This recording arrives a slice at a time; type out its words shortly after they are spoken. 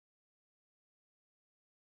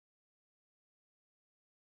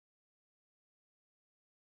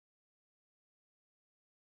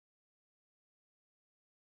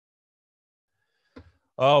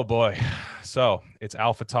Oh boy. So it's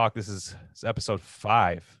Alpha Talk. This is episode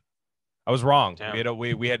 5. I was wrong. Damn.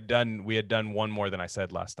 We had done one more than I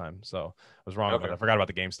said last time. So I was wrong about Okay. that. I forgot about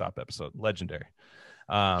the GameStop episode. Legendary.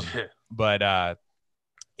 But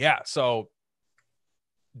yeah, so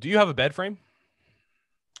do you have a bed frame?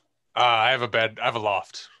 I have a bed. I have a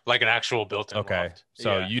loft, like an actual built-in Okay. loft.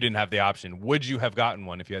 So Yeah. you didn't have the option. Would you have gotten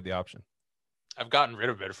one if you had the option? I've gotten rid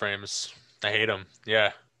of bed frames. I hate them.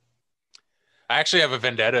 Yeah. I actually have a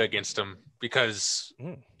vendetta against them because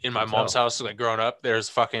in my Do mom's tell. house, like growing up, there's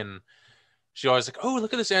fucking. She always like, oh,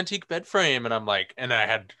 look at this antique bed frame, and I'm like, and I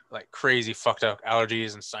had like crazy fucked up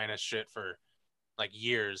allergies and sinus shit for like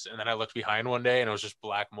years, and then I looked behind one day and it was just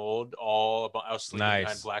black mold all about. I was sleeping behind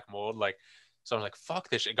Nice. black mold, like. So I'm like, fuck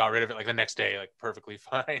this shit. Got rid of it like the next day, like perfectly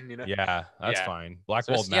fine. Yeah, that's Yeah. fine. Black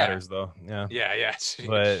So mold it's yeah, matters though. Yeah. yeah. It sure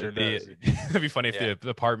But does. it'd be funny if Yeah. the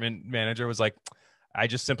apartment manager was like, I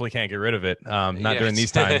just simply can't get rid of it. Not Yeah. during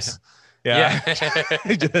these times. Yeah.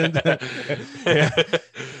 Yeah. Yeah.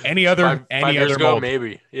 Any other Five any years other ago, mold.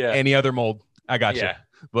 maybe. Yeah. Any other mold. I got you. Yeah.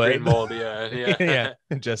 But Green mold. Yeah. yeah,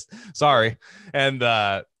 Yeah. just sorry. And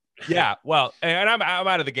yeah, well, and I'm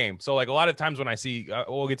out of the game. So like a lot of times when I see,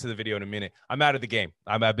 we'll get to the video in a minute. I'm out of the game.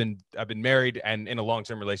 I've been married and in a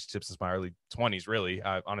long-term relationship since my early 20s, really.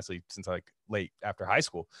 Honestly, since like late after high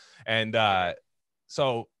school, and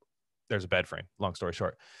so there's a bed frame. Long story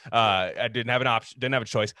short, I didn't have an option, didn't have a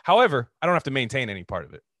choice. However, I don't have to maintain any part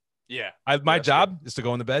of it. Yeah. My That's good. job is to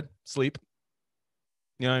go in the bed, sleep.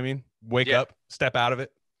 You know what I mean? Wake Yeah. up, step out of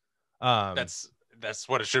it. That's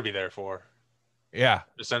what it should be there for, Yeah.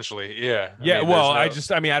 essentially. Yeah. I Yeah, mean, well, there's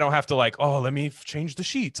no. I mean, I don't have to like, oh, let me change the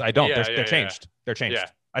sheets. I don't. Yeah. They're Yeah. Yeah. changed. They're changed. Yeah.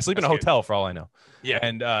 I sleep in a That's good. hotel for all I know. Yeah.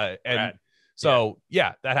 And Rad. so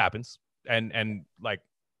yeah, that happens. And like,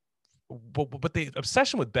 but the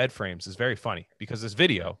obsession with bed frames is very funny because this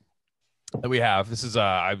video that we have, this is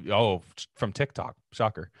from TikTok,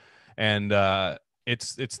 shocker, and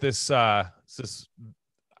it's this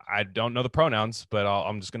I don't know the pronouns, but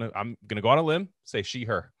I'm gonna go on a limb, say she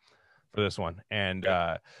her for this one. And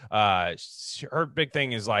her big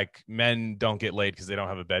thing is like men don't get laid because they don't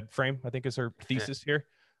have a bed frame, I think is her thesis here.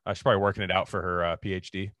 She's probably working it out for her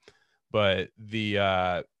PhD. But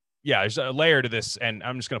the yeah, there's a layer to this, and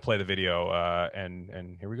I'm just gonna play the video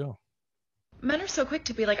and here we go. Men are so quick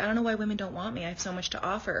to be like, I don't know why women don't want me. I have so much to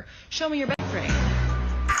offer. Show me your bed frame.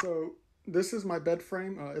 So this is my bed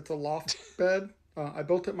frame. It's a loft bed. I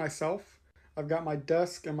built it myself. I've got my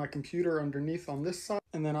desk and my computer underneath on this side,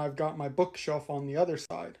 and then I've got my bookshelf on the other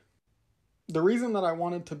side. The reason that I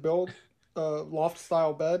wanted to build a loft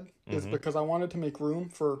style bed is because I wanted to make room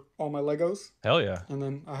for all my Legos. Hell yeah. And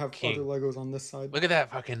then I have King. other Legos on this side. Look at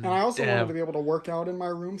that fucking. And I also wanted damn. to be able to work out in my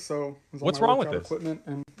room, so it was all What's my wrong with workout this? equipment,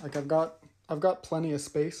 and like I've got plenty of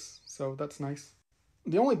space, so that's nice.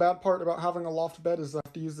 The only bad part about having a loft bed is I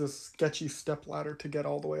have to use this sketchy step ladder to get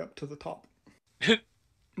all the way up to the top.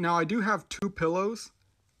 Now I do have 2 pillows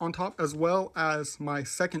on top as well as my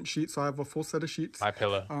second sheet, so I have a full set of sheets. My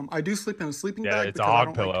pillow. I do sleep in a sleeping Yeah, bag it's a because I hog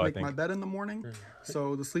don't pillow, I like to make my think. bed in the morning,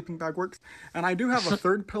 so the sleeping bag works. And I do have a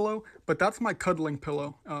third pillow, but that's my cuddling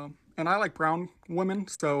pillow. And I like brown women,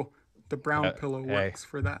 so the brown pillow hey. works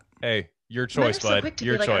for that. Hey, your choice, so bud. quick to be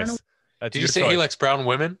Your like, I don't choice. know- That's Did your you say choice. he likes brown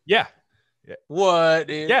women? Yeah. What?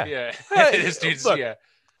 Dude? Yeah. Yeah. Hey, This dude's look. yeah.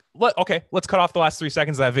 Okay, let's cut off the last 3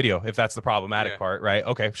 seconds of that video if that's the problematic Yeah. part, right?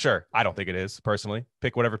 Okay, sure. I don't think it is, personally.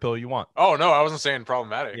 Pick whatever pillow you want. Oh no, I wasn't saying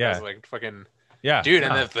problematic. Yeah. I was like fucking Yeah. dude, no.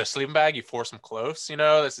 and the sleeping bag, you force them close. You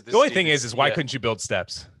know, this The only dude thing is why yeah. couldn't you build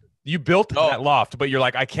steps? You built Oh. that loft, but you're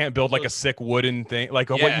like, I can't build like a sick wooden thing, like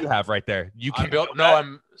what Yeah. you have right there. You I can't built build no. that?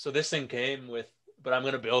 I'm so this thing came with, but I'm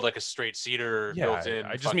gonna build like a straight cedar Yeah, built in.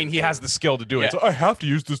 I just mean he has the skill to do Yeah. it. So I have to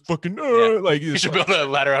use this fucking Yeah. like You should build a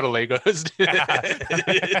ladder out of Legos.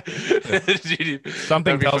 Dude. something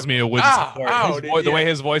That'd be tells fun. me it wouldn't Ow, support ow, his dude, the way yeah.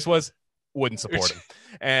 his voice was wouldn't support him.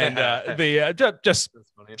 And just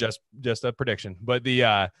That's funny. just a prediction. But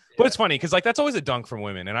but it's funny because like that's always a dunk from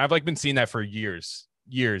women, and I've like been seeing that for years,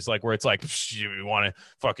 like where it's like you want to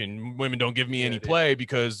fucking women don't give me Yeah, any dude. play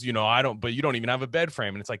because you know I don't, but you don't even have a bed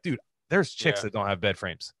frame, and it's like, dude, there's chicks Yeah. that don't have bed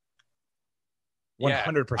frames. Yeah,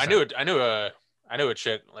 100%. I knew a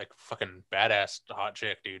chick, like fucking badass hot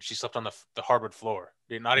chick, dude. She slept on the hardwood floor,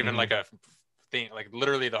 dude. Not even Mhm. like a thing, like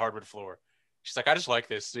literally the hardwood floor. She's like, I just like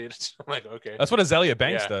this, dude. I'm like, okay, That's what Azalea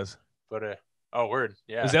Banks Yeah. does. but oh, word,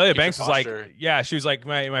 yeah. Azalea Keeps your Banks was like, posture- yeah, she was like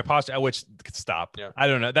my posture, which stop. Yeah. I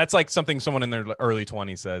don't know. That's like something someone in their early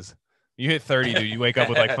 20s says. You hit 30, dude. You wake up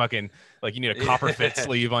with like fucking like you need a copper fit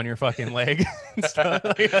sleeve on your fucking leg and stuff.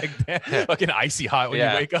 Damn, fucking icy hot when you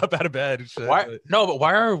wake up out of bed. And shit. Why? No, but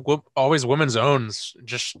why are always women's owns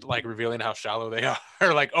just like revealing how shallow they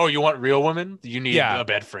are? Like, oh, you want real women? You need a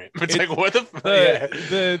bed frame. It's like what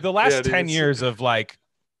the last 10 years of like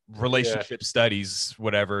relationship studies,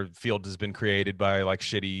 whatever field has been created by like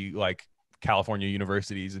shitty like California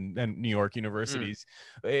universities and New York universities,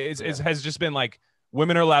 has just been like.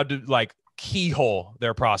 Women are allowed to like keyhole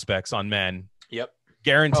their prospects on men. Yep.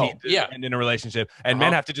 Guaranteed to end in a relationship. And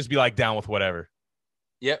men have to just be like down with whatever.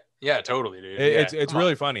 Yep. Yeah, totally, dude. It's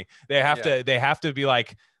really funny. They have to be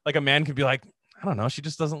like a man could be like, I don't know, she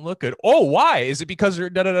just doesn't look good. Oh, why? Is it because her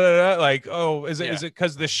like, oh, is it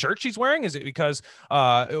because the shirt she's wearing? Is it because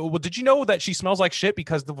well, did you know that she smells like shit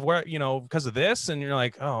because because of this? And you're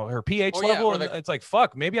like, oh, her pH level. And it's like,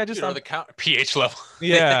 fuck, maybe I just the pH level.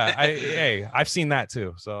 Yeah, I've seen that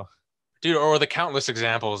too. So, dude, or the countless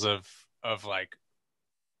examples of like,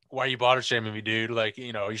 why you body shaming me, dude? Like,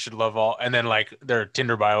 you should love all, and then like their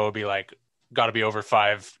Tinder bio will be like, got to be over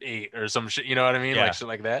 5'8" or some shit. You know what I mean? Like shit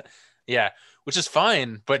like that. Yeah. Which is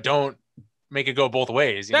fine, but don't make it go both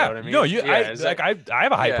ways. You know what I mean? No, I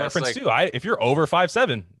have a height preference too. If you're over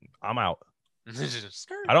 5'7", I'm out.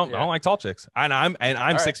 I don't like tall chicks, and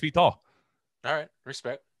I'm 6 feet tall. All right,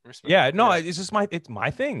 respect. Yeah, no, it's just my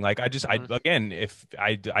thing. Like I again, if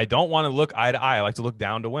I don't want to look eye to eye, I like to look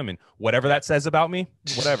down to women. Whatever that says about me,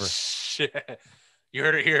 whatever. Shit. You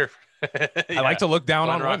heard it here. I like to look down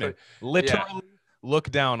on women. Literally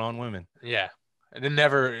look down on women. Yeah. I'll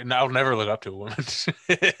never look up to a woman.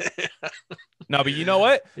 No, but you know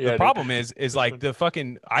what? The problem is like the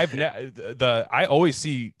fucking I always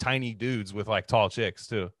see tiny dudes with like tall chicks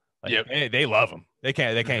too. Like, they love them. They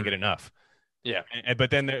can't get enough. Yeah.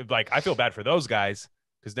 But then they're like, I feel bad for those guys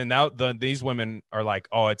because then now these women are like,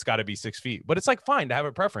 oh, it's got to be 6 feet. But it's like fine to have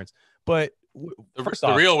a preference. But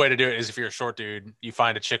the real way to do it is if you're a short dude, you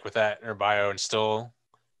find a chick with that in her bio and still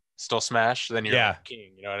smash. Then you're like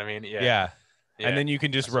king. You know what I mean? Yeah. And then you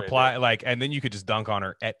can just reply and then you could just dunk on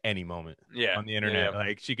her at any moment on the internet.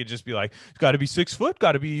 Like she could just be like, got to be 6 foot,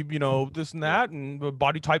 got to be, this and that and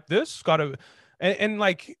body type this, got to. And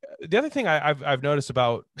like the other thing I've noticed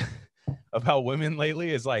about women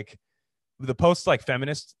lately is like the post like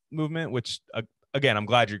feminist movement, which again, I'm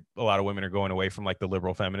glad a lot of women are going away from like the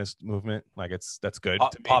liberal feminist movement. Like that's good.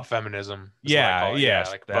 Pop feminism. Yeah.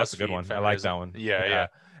 Like that's a good one. Feminism. I like that one. Yeah.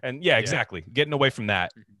 And exactly. Getting away from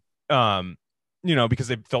that. Because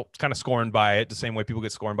they felt kind of scorned by it the same way people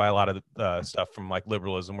get scorned by a lot of the stuff from like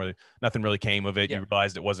liberalism where nothing really came of it. You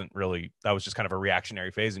realized it wasn't really, that was just kind of a reactionary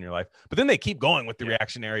phase in your life. But then they keep going with the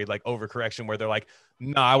reactionary like overcorrection where they're like,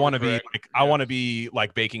 no, I want to be like, I want to be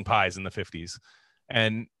like baking pies in the 50s.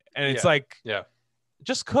 And it's like,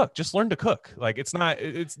 just cook, just learn to cook. Like it's not,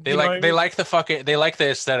 they like the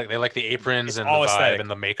aesthetic. They like the aprons and the vibe and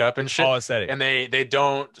the makeup and shit. All aesthetic. And they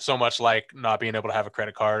don't so much like not being able to have a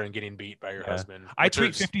credit card and getting beat by your husband. I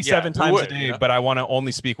tweet 57 times a day, but I want to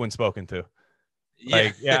only speak when spoken to.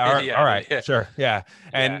 Like, all right, sure. Yeah.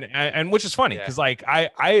 And which is funny because like I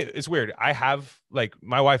it's weird. I have like,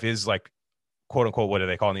 my wife is like, quote unquote, what do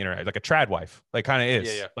they call on the internet? Like a trad wife, like kind of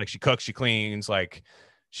is like, she cooks, she cleans, like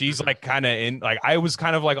she's like kind of in, like, I was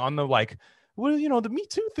kind of like on the, like, well, the Me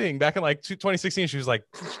Too thing back in like 2016. She was like,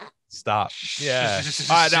 stop. Yeah.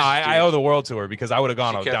 I owe the world to her because I would have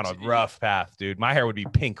gone down a rough path, dude. My hair would be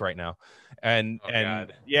pink right now. And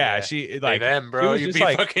she like them, bro. You'd be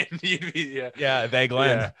like, fucking, they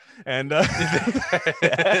Glenn and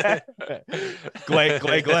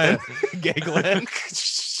Glay Glenn, gay Glenn.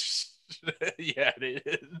 Yeah, dude.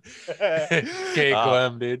 Gay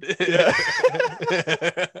Glenn, dude. Yeah.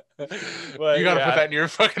 You gotta put that in your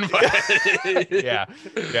fucking bio.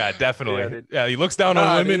 yeah, definitely. Yeah, he looks down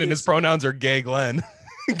on women, and his pronouns are gay Glenn.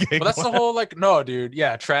 Well, that's the whole like, no, dude.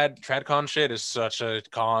 Yeah, tradcon shit is such a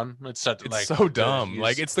con. It's like so dumb.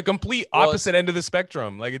 Like it's the complete opposite end of the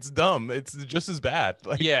spectrum. Like it's dumb. It's just as bad.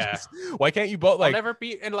 Like why can't you both like I'll never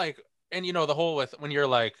be and the whole with when you're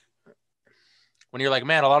like,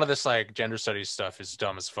 man, a lot of this like gender studies stuff is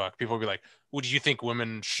dumb as fuck. People will be like, "Would you think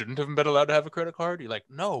women shouldn't have been allowed to have a credit card?" You're like,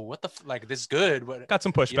 "No, what the like this is good." But got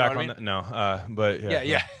some pushback on that. No, but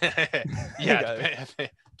yeah,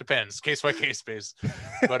 depends, case by case basis.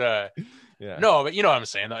 But no, but you know what I'm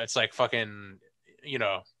saying. It's like fucking,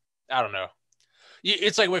 I don't know.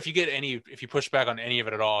 It's like if you push back on any of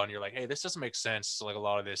it at all, and you're like, "Hey, this doesn't make sense." Like a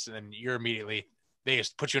lot of this, and then you're immediately they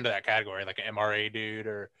just put you into that category, like an MRA dude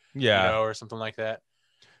or or something like that.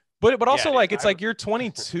 But also like it's like you're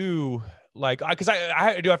 22, like, because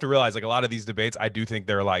I do have to realize, like, a lot of these debates, I do think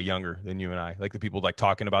they're a lot younger than you and I. Like the people like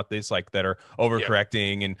talking about this, like that are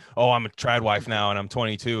overcorrecting and, oh, I'm a trad wife now and I'm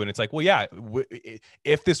 22. And it's like, well, yeah,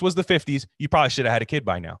 if this was the 50s, you probably should have had a kid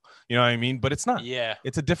by now. You know what I mean? But it's not. Yeah.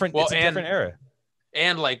 It's a different, it's a different era.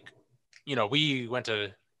 And like, you know, we went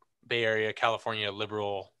to Bay Area, California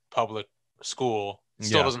liberal public school.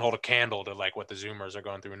 Still doesn't hold a candle to like what the Zoomers are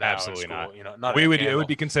going through now. Absolutely in school, not. You know, not it would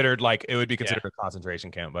be considered like a concentration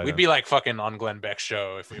camp. We'd be like fucking on Glenn Beck's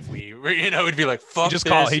show if we, you know, we'd be like, fuck.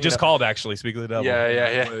 He just called actually. Speak of the devil.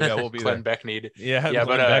 Yeah. We'll be Glenn Beck need. Yeah,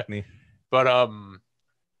 but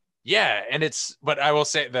yeah, and but I will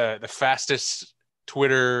say the fastest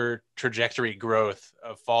Twitter trajectory growth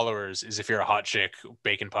of followers is if you're a hot chick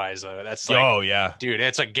baking pies. That's like, dude,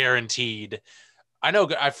 it's like guaranteed. I know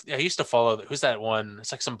I used to follow, who's that one?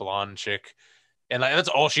 It's like some blonde chick. And like, that's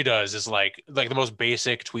all she does is like the most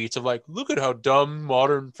basic tweets of like, look at how dumb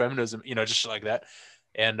modern feminism, you know, just like that.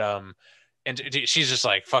 And she's just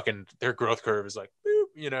like fucking, their growth curve is like, boop,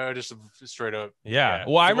 you know, just straight up. Yeah.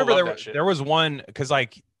 Well, I remember there was one, cause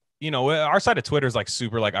like, you know, our side of Twitter is like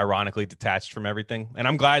super like ironically detached from everything. And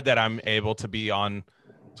I'm glad that I'm able to be on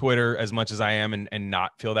Twitter as much as I am and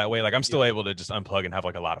not feel that way. Like I'm still able to just unplug and have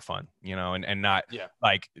like a lot of fun, you know, and not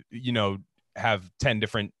like, you know, have 10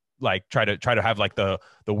 different, like try to have like the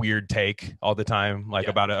weird take all the time, like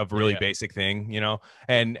about a really basic thing, you know?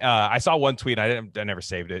 And I saw one tweet, I never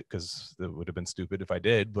saved it because it would have been stupid if I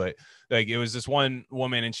did, but like it was this one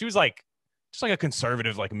woman and she was like, just like a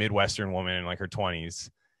conservative, like Midwestern woman in like her 20s.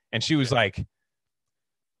 And she was like,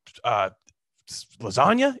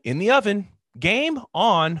 lasagna in the oven, game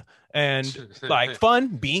on, and like fun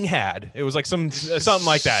being had. It was like something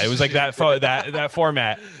like that. It was like that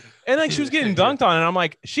format. And like she was getting dunked on, and I'm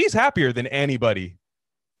like, she's happier than anybody.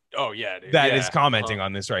 Oh yeah, dude. That is commenting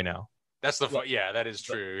on this right now. That's that is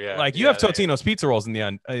true. Yeah, like you have Totino's pizza rolls in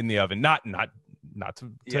the oven. Not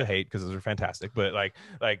to hate because those are fantastic, but like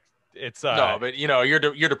it's no, but you know you're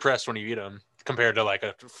depressed when you eat them compared to like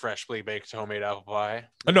a freshly baked homemade apple pie.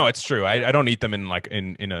 No, it's true. I don't eat them in like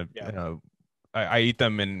in a I eat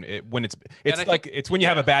them when it's like it's when you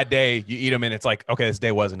have a bad day, you eat them and it's like, okay, this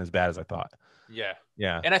day wasn't as bad as I thought. Yeah.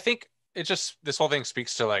 And I think it just, this whole thing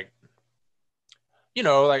speaks to like, you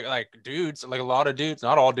know, like dudes, like a lot of dudes,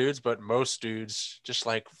 not all dudes, but most dudes, just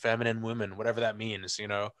like feminine women, whatever that means, you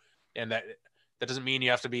know. And that doesn't mean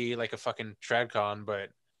you have to be like a fucking tradcon,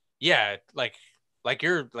 but yeah, like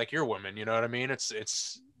you're woman, you know what I mean?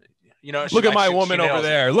 It's you know, look at my woman over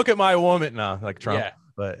there. Look at my woman. No, like Trump. Yeah.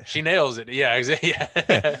 But she nails it. Yeah, exactly.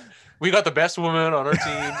 Yeah. We got the best woman on our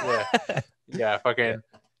team. Yeah, fucking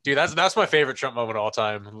dude. That's my favorite Trump moment of all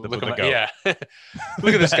time. Look at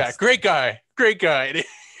look at this guy. Great guy.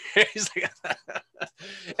 And he's like,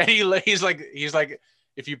 and he's like,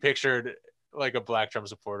 if you pictured like a black Trump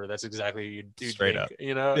supporter, that's exactly you'd straight think, up.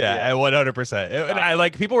 You know? Yeah, 100%. And I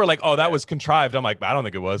like people were like, oh, that was contrived. I'm like, I don't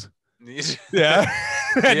think it was. Yeah.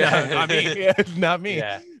 Not me.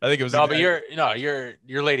 Yeah. I think it was. No, but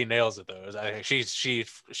your lady nails it though. I think she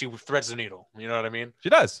threads the needle. You know what I mean? She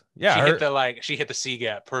does. Yeah. She hit the C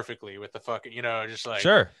gap perfectly with the fucking, you know, just like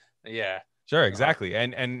sure. Yeah. Sure. Exactly.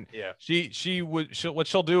 And yeah, what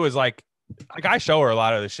she'll do is like I show her a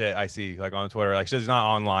lot of the shit I see like on Twitter. Like she's not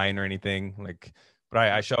online or anything. Like, but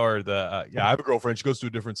I show her the I have a girlfriend. She goes to a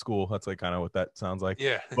different school. That's like kind of what that sounds like.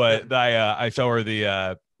 Yeah. But I show her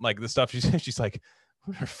the like the stuff she's like,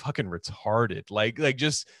 we're fucking retarded. Like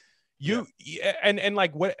just you and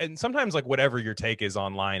like what, and sometimes like whatever your take is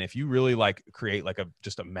online, if you really like create like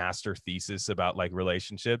just a master thesis about like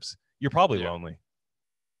relationships, you're probably lonely.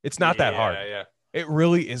 It's not that hard. Yeah. It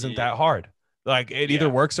really isn't that hard. Like it either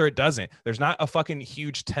works or it doesn't. There's not a fucking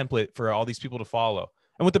huge template for all these people to follow.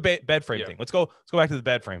 And with the bed frame thing, let's go back to the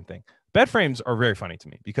bed frame thing. Bed frames are very funny to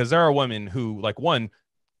me because there are women who like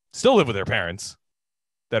still live with their parents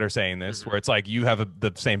that are saying this, where it's like you have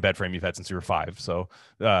the same bed frame you've had since you were 5. So,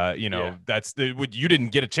 you know, you didn't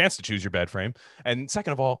get a chance to choose your bed frame. And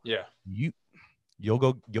second of all, you'll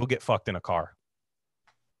get fucked in a car.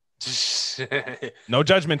 No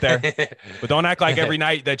judgment there, but don't act like every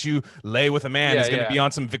night that you lay with a man is going to be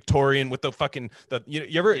on some Victorian with the fucking you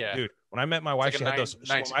ever dude. When I met my wife,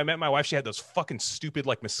 she had those fucking stupid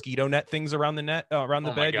like mosquito net things around the net around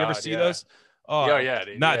the bed. You ever see those? Oh yeah,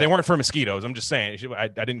 dude, they weren't for mosquitoes. I'm just saying. I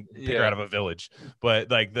didn't pick her out of a village,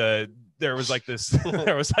 but like there was like this when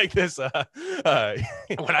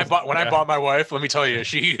I bought my wife, let me tell you,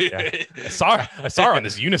 she I saw her on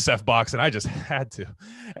this UNICEF box and I just had to.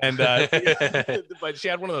 And but she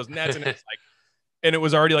had one of those nets and it's like and it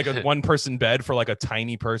was already like a 1-person bed for like a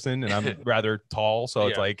tiny person, and I'm rather tall, so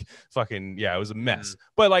it's like fucking it was a mess.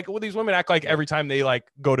 But like, well, these women act like every time they like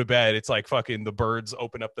go to bed, it's like fucking the birds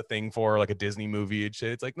open up the thing for like a Disney movie and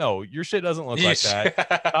shit. It's like, no, your shit doesn't look like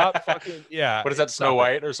that. Stop fucking What is that, Snow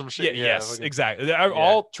White or some shit? Yeah, yes, exactly.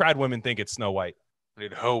 All trad women think it's Snow White.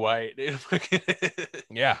 Dude, Ho White.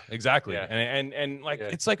 Yeah, exactly. Yeah. And like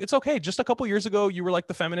it's like it's okay. Just a couple years ago, you were like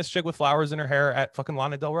the feminist chick with flowers in her hair at fucking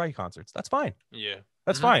Lana Del Rey concerts. That's fine. Yeah,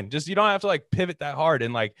 that's fine. Just you don't have to like pivot that hard.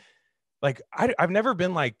 And like I've never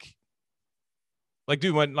been like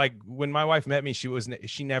dude, when my wife met me, she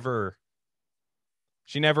never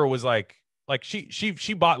was like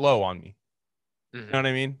she bought low on me. You know what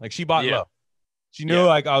I mean? Like she bought low. She knew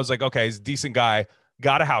like I was like, okay, he's a decent guy.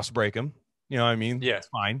 Got to house break him. You know what I mean? Yeah. It's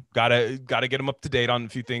fine. Gotta get him up to date on a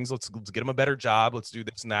few things. Let's get him a better job. Let's do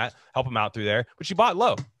this and that. Help him out through there. But she bought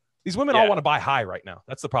low. These women all want to buy high right now.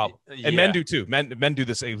 That's the problem. And men do too. Men do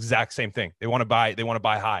this exact same thing. They want to buy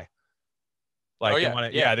high. Like they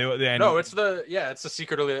want to, no, it's the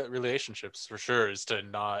secret of relationships for sure, is to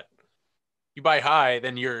not, you buy high,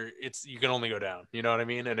 then you can only go down. You know what I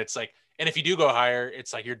mean? And it's like, and if you do go higher,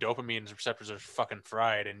 it's like your dopamine receptors are fucking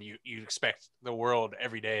fried, and you expect the world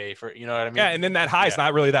every day for, you know what I mean? Yeah, and then that high is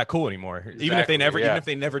not really that cool anymore. Exactly, even if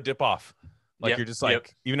they never dip off. Like you're just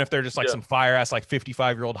like, even if they're just like some fire ass like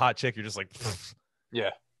 55-year-old hot chick, you're just like,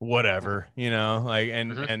 whatever, you know, like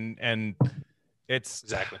and it's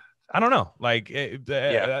exactly. I don't know, like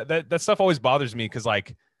that stuff always bothers me because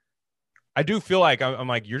like I do feel like I'm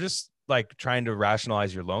like you're just like trying to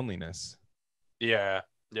rationalize your loneliness. Yeah.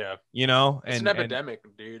 You know, it's an epidemic,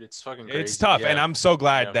 dude. It's fucking crazy. It's tough. And I'm so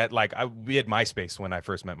glad that like we had MySpace when I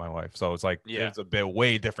first met my wife. So it's like, it's a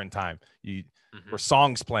way different time. Were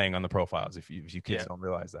songs playing on the profiles if you kids don't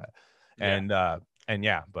realize that.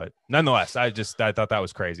 But nonetheless, I thought that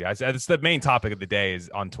was crazy. It's the main topic of the day is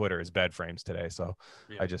on Twitter is bed frames today. So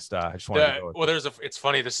I just wanted to go with it's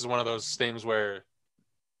funny. This is one of those things where,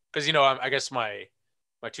 cause you know, I guess my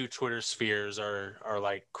two Twitter spheres are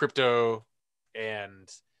like crypto and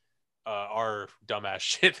our dumbass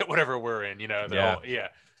shit that whatever we're in, you know,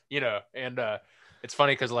 and it's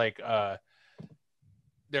funny because like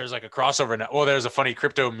there's like a crossover now. Well, there's a funny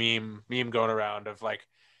crypto meme going around of like,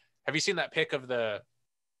 have you seen that pic of the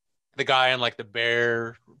guy in like the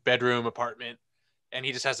bare bedroom apartment, and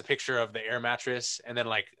he just has a picture of the air mattress, and then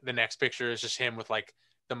like the next picture is just him with like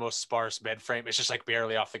the most sparse bed frame. It's just like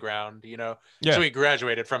barely off the ground, you know? So he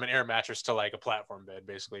graduated from an air mattress to like a platform bed,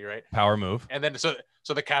 basically, right? Power move. And then so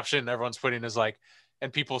the caption everyone's putting is like,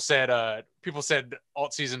 and people said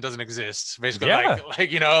alt season doesn't exist, basically. Like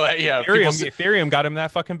you know, like, Ethereum got him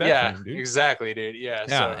that fucking bed frame, dude. Exactly, dude. Yeah.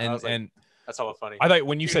 So I was like, and that's all funny. I thought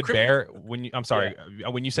when you said bear, when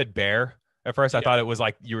you said bear at first, I thought it was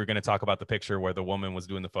like you were going to talk about the picture where the woman was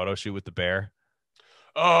doing the photo shoot with the bear.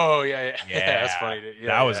 Oh yeah, that's funny, dude.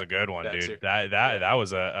 That was a good one, dude. Too. That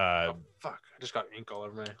was a fuck. I just got ink all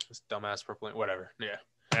over my this dumbass purple ink. Whatever. Yeah,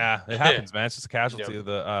 it happens, man. It's just a casualty of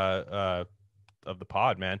the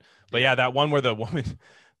pod, man. But that one where the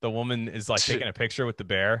woman is like taking a picture with the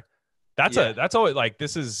bear. That's always like,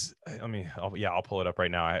 this is, I'll pull it up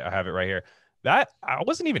right now. I have it right here. That I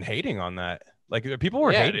wasn't even hating on that. Like people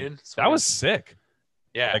were hating. That was sick.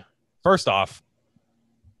 Yeah. Like, first off,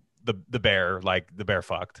 the bear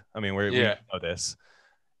fucked. I mean, we know this,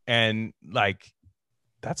 and like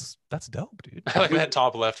that's dope, dude. I like that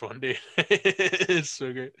top left one, dude. It's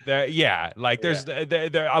so good. There's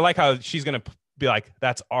I like how she's gonna be like,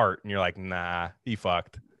 that's art, and you're like, nah, he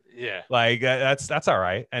fucked. Yeah, like that's all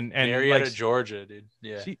right. And Marietta, like, Georgia, dude.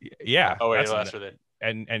 Oh wait, that's for that.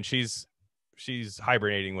 And she's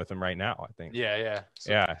hibernating with him right now, I think.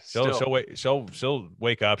 She'll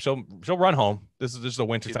wake up. She'll run home. This is just a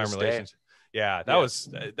wintertime relationship. That was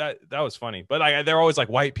funny. But like they're always like,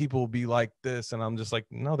 white people will be like this, and I'm just like,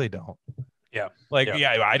 no, they don't. I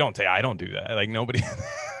don't do that. Like nobody does.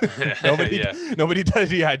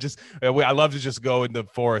 I love to just go in the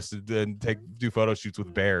forest and do photo shoots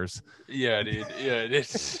with bears. Yeah, dude. Yeah,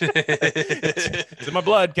 it's in my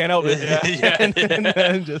blood. Can't help it. And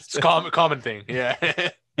just it's a common thing. Yeah.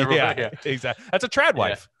 Exactly. That's a trad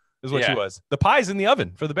wife. Is what she was. The pie's in the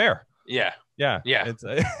oven for the bear. Yeah. It's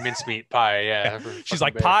mincemeat pie. Yeah. She's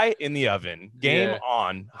like, pie in the oven. Game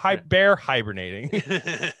on. Bear hibernating. Me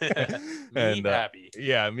happy.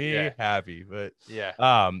 Happy. But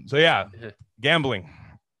gambling.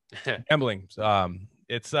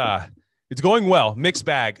 It's going well. Mixed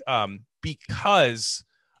bag. Because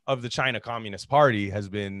of the China Communist Party has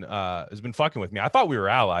been fucking with me. I thought we were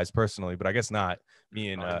allies personally, but I guess not.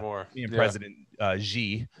 Me and President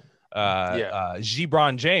Xi. Xi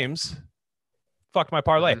Bron James fucked my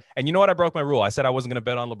parlay. Mhm. And you know what? I broke my rule. I said I wasn't going to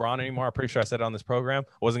bet on LeBron anymore. I'm pretty sure I said it on this program.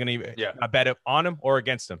 I wasn't going to Yeah. bet on him or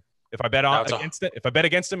against him. If I bet Now on it's a- against it, if I bet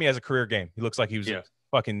against him, he has a career game. He looks like he was Yeah. a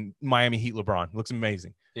fucking Miami Heat LeBron. He looks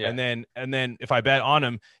amazing. Yeah. And then if I bet on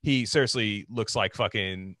him, he seriously looks like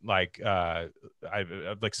fucking like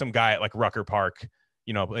like some guy at like Rucker Park,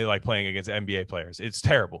 you know, like playing against NBA players. It's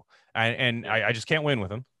terrible. I just can't win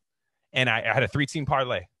with him. And I had a 3-team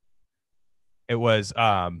parlay. It was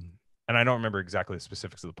and I don't remember exactly the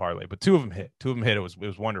specifics of the parlay, but 2 of them hit. 2 of them hit. It was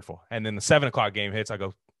wonderful. And then the 7:00 game hits. I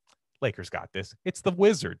go, Lakers got this. It's the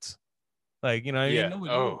Wizards. Like, you know, Yeah.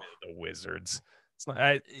 the Wizards. It's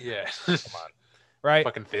not. Yeah. Come on, right?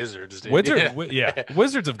 Fucking Wizards, dude.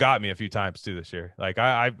 Wizards have got me a few times too this year. Like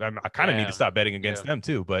I kind of need to stop betting against them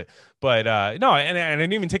too. But no, and I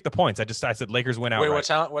didn't even take the points. I said Lakers win out. Wait, what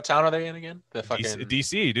town are they in again? The fucking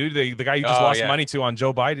DC, dude. The guy you just lost money to on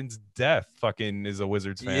Joe Biden's death. Fucking is a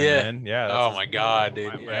Wizards fan. Yeah. Man. Yeah. Oh my god,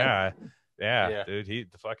 dude. Yeah, dude.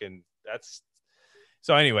 That's.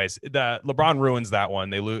 So, anyways, the LeBron ruins that one.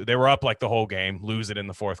 They were up like the whole game, lose it in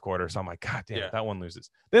the 4th quarter. So I'm like, God damn it, that one loses.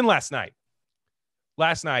 Then last night,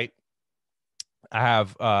 I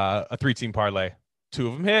have a 3-team parlay. 2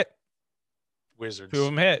 of them hit. Wizards. 2 of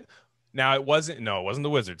them hit. Now it wasn't the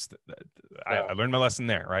Wizards. I learned my lesson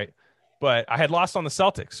there, right? But I had lost on the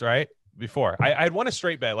Celtics, right? Before I had won a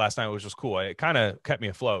straight bet last night, which was cool. It kind of kept me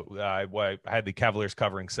afloat. I had the Cavaliers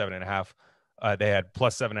covering 7.5. They had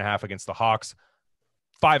plus 7.5 against the Hawks.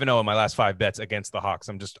 5-0 in my last 5 bets against the Hawks.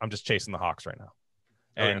 I'm just chasing the Hawks right now.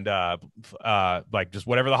 And like just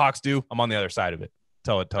whatever the Hawks do, I'm on the other side of it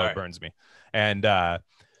till it burns me. And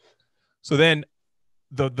so then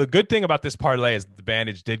the good thing about this parlay is the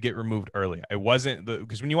bandage did get removed early. It wasn't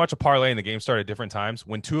because when you watch a parlay and the game started at different times,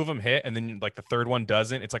 when 2 of them hit and then like the 3rd one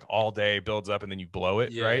doesn't, it's like all day builds up and then you blow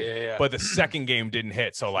it, right? Yeah. But the 2nd game didn't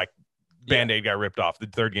hit, so like Band-Aid got ripped off. The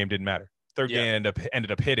 3rd game didn't matter. 3rd game ended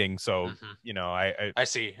up hitting, so you know I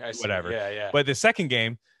see whatever. Yeah. But the 2nd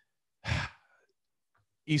game,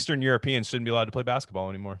 Eastern Europeans shouldn't be allowed to play basketball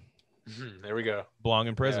anymore. There we go. Belong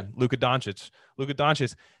in prison. Luka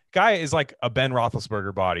Doncic, guy is like a Ben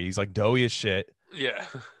Roethlisberger body. He's like doughy as shit. Yeah.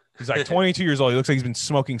 He's like 22 years old. He looks like he's been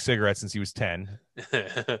smoking cigarettes since he was 10.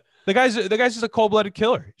 The guy's just a cold-blooded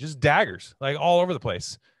killer. Just daggers like all over the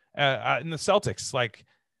place. In the Celtics, like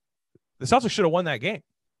the Celtics should have won that game.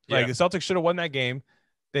 Like the Celtics should have won that game.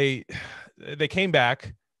 They came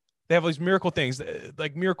back. They have all these miracle things,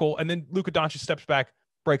 like miracle, and then Luka Doncic steps back,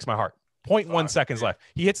 breaks my heart. 0.1 seconds left.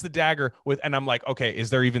 He hits the dagger and I'm like, okay, is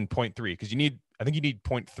there even 0.3? Because I think you need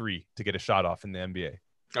 0.3 to get a shot off in the NBA.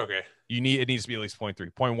 Okay. It needs to be at least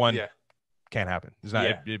 0.3. 0.1 can't happen. It's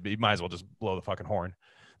not. You might as well just blow the fucking horn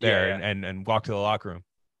there and walk to the locker room,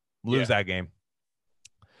 lose that game,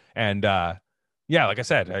 and like I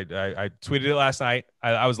said, I tweeted it last night.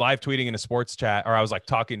 I was live tweeting in a sports chat, or I was like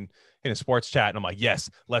talking in a sports chat, and I'm like,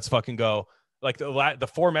 yes, let's fucking go. Like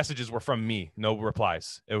the 4 messages were from me, no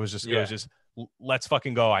replies. It was just let's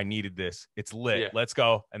fucking go. I needed this. It's lit. Let's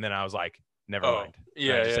go. And then I was like, never mind. I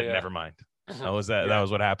just said never mind. That was that. That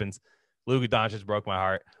was what happens. Luka Doncic broke my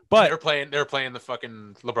heart. But they're playing the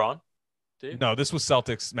fucking LeBron. Dude. No, this was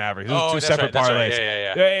Celtics Mavericks. This was 2 separate parlays.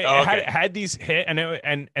 Yeah. Had these hit, and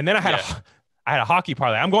then I had a hockey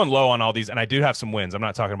parlay. I'm going low on all these, and I do have some wins. I'm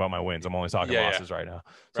not talking about my wins. I'm only talking losses right now.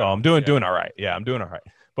 So I'm doing all right. Yeah, I'm doing all right.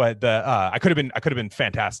 But I could have been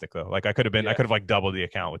fantastic though. Like I could have like doubled the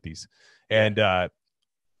account with these. And I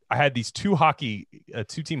had these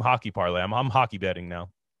 2-team hockey parlay. I'm hockey betting now.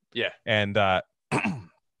 Yeah. And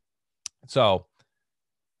so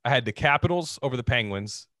I had the Capitals over the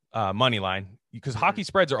Penguins money line because hockey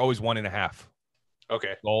spreads are always 1.5.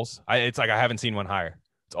 Okay. Goals. It's like I haven't seen one higher.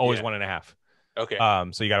 It's always 1.5. Okay.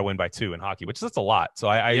 So you got to win by 2 in hockey, which that's a lot. So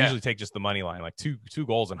I usually take just the money line. Like two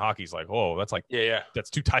goals in hockey is like, whoa, that's like that's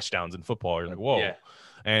 2 touchdowns in football. You're like, whoa. Yeah.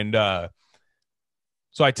 And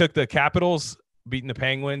so I took the Capitals beating the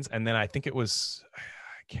Penguins, and then I think it was I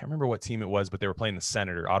can't remember what team it was, but they were playing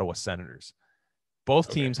the Ottawa Senators. Both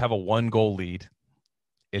teams have a 1-goal lead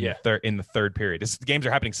in the third period. The games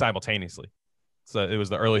are happening simultaneously. So it was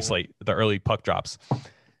the early slate, the early puck drops.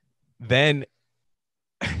 Then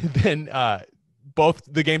both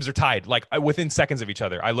the games are tied, like within seconds of each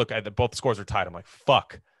other. I look at both scores are tied. I'm like,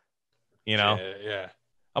 fuck, you know? Yeah.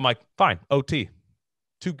 I'm like, fine, OT,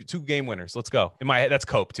 two game winners. Let's go. In my head, that's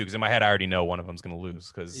cope too, because in my head I already know one of them's gonna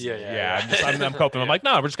lose. Because I'm coping. I'm like,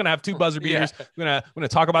 no, we're just gonna have 2 buzzer beaters. We're gonna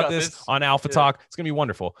talk about this on Alpha Talk. It's gonna be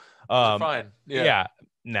wonderful. Fine.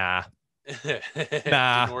 Nah.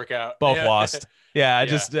 Didn't work out. Both lost. I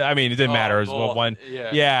mean, it didn't matter. It was one.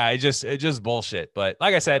 Yeah. It just bullshit. But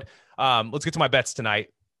like I said, let's get to my bets tonight.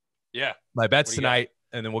 Yeah. My bets What do you got? tonight,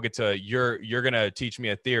 and then we'll get to you're gonna teach me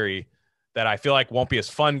a theory that I feel like won't be as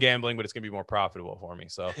fun gambling, but it's gonna be more profitable for me.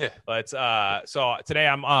 So let's so today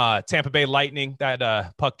I'm Tampa Bay Lightning.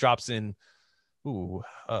 That puck drops in. Ooh,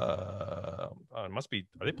 it must be.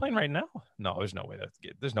 Are they playing right now? No, there's no way.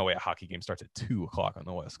 There's no way a hockey game starts at 2:00 on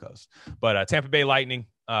the West Coast. But Tampa Bay Lightning,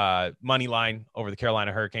 money line over the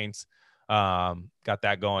Carolina Hurricanes. Got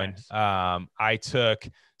that going. Nice. I took.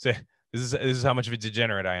 So this is how much of a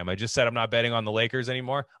degenerate I am. I just said I'm not betting on the Lakers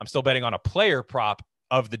anymore. I'm still betting on a player prop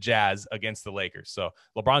of the Jazz against the Lakers. So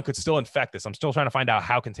LeBron could still infect this. I'm still trying to find out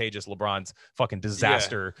how contagious LeBron's fucking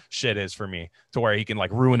disaster shit is for me, to where he can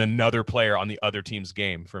like ruin another player on the other team's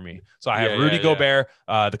game for me. So I have Rudy Gobert,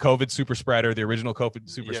 the COVID super spreader, the original COVID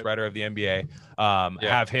super spreader of the NBA.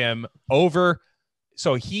 Have him over.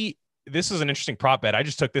 So this is an interesting prop bet. I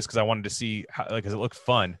just took this because I wanted to see how, like, because it looked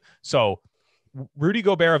fun. So Rudy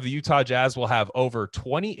Gobert of the Utah Jazz will have over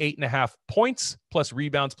 28.5 points plus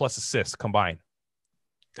rebounds plus assists combined.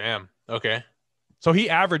 Damn. Okay. So he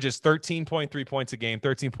averages 13.3 points a game,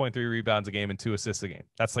 13.3 rebounds a game, and 2 assists a game.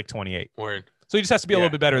 That's like 28. Word. So he just has to be a little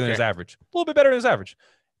bit better than his average. A little bit better than his average.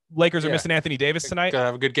 Lakers are missing Anthony Davis tonight. Gotta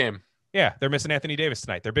have a good game. Yeah, they're missing Anthony Davis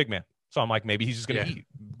tonight. They're big man. So I'm like, maybe he's just going to eat.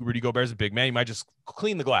 Rudy Gobert's a big man. He might just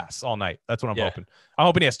clean the glass all night. That's what I'm hoping. I'm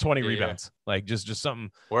hoping he has 20 rebounds. Like just something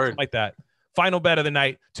like that. Final bet of the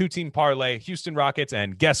night, 2-team parlay, Houston Rockets,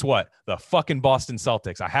 and guess what? The fucking Boston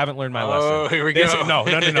Celtics. I haven't learned my lesson. Oh, here we go. No.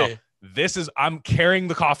 I'm carrying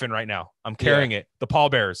the coffin right now. I'm carrying it. The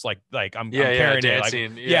pallbearers, I'm carrying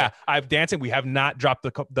dancing, it. I'm dancing. We have not dropped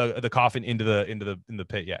the coffin into the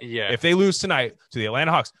pit yet. Yeah. If they lose tonight to the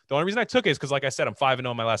Atlanta Hawks, the only reason I took it is because, like I said, I'm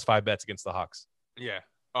 5-0 in my last 5 bets against the Hawks. Yeah.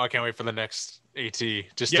 Oh, I can't wait for the next AT.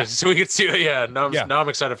 So we can see. Yeah. Now I'm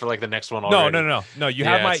excited for like the next one already. No. You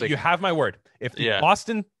have my word. If the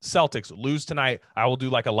Boston Celtics lose tonight, I will do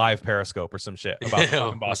like a live Periscope or some shit about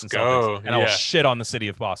the Boston Celtics, and I will shit on the city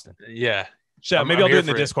of Boston. Yeah. Maybe I'll do it in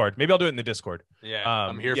the Discord. Maybe I'll do it in the Discord. Yeah.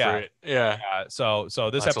 I'm here for it. Yeah. So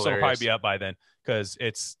this episode will probably be up by then because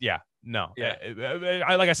it's like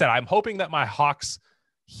I said, I'm hoping that my Hawks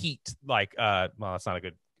Heat well, that's not a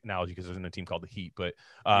good analogy because there's a team called the Heat, but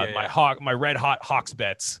my red hot Hawks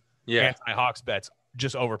bets, anti-Hawks bets,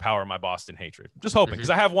 just overpower my Boston hatred. Just hoping, because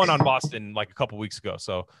I have one on Boston like a couple weeks ago,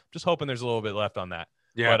 so just hoping there's a little bit left on that.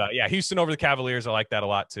 Yeah, but Houston over the Cavaliers, I like that a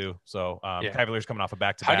lot too. So Cavaliers coming off a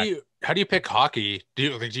back-to-back. How do you pick hockey? Do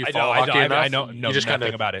you follow hockey enough? I know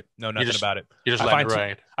nothing about it. Nothing about it. You just let it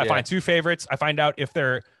ride. I find 2 favorites. I find out if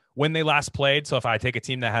they're when they last played. So if I take a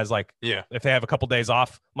team that has if they have a couple days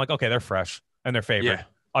off, I'm like, okay, they're fresh and they're favored. Yeah.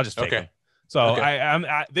 I'll just take them. So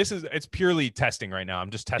it's purely testing right now.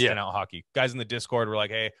 I'm just testing out hockey. Guys in the Discord were like,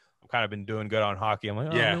 hey, I've kind of been doing good on hockey. I'm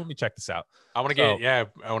like, let me check this out. I want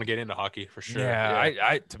to get into hocky for sure.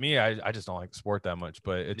 I just don't like the sport that much,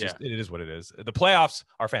 but it is what it is. The playoffs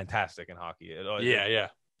are fantastic in hockey.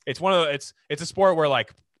 It's one of it's a sport where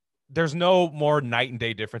like there's no more night and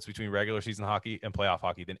day difference between regular season hockey and playoff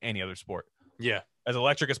hockey than any other sport. Yeah. As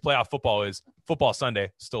electric as playoff football is, football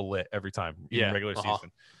Sunday still lit every time. Even regular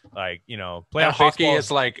season. Like, playoff hockey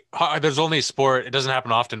is like there's only sport. It doesn't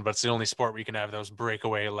happen often, but it's the only sport where you can have those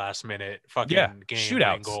breakaway last minute fucking game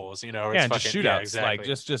shootouts goals. It's just shootouts. Yeah, exactly. Like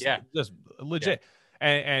just legit.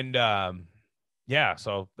 And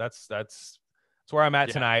so that's where I'm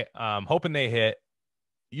at tonight. Hoping they hit.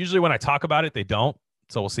 Usually when I talk about it, they don't.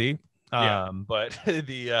 So we'll see. But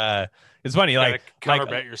it's funny, like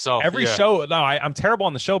bet yourself every show. No, I'm terrible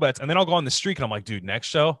on the show bets, and then I'll go on the streak and I'm like, dude, next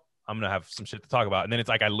show I'm gonna have some shit to talk about, and then it's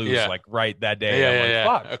like I lose like right that day.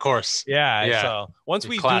 Fuck. Of course. So once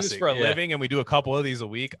we do this for a living and we do a couple of these a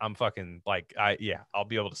week, I'm fucking like I'll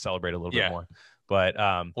be able to celebrate a little bit more. But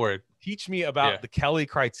teach me about the Kelly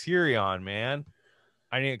Criterion, man.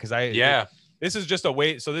 I need because this is just a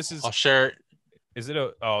way. So this is I'll share it. Is it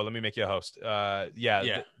let me make you a host.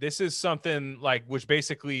 This is something like which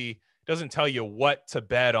basically doesn't tell you what to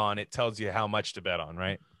bet on. It tells you how much to bet on,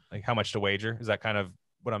 right? Like how much to wager. Is that kind of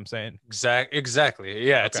what I'm saying? Exactly.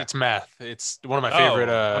 Yeah. Okay. It's math. It's one of my favorite.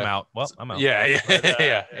 I'm out. Well, I'm out.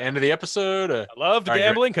 Yeah. End of the episode. I love the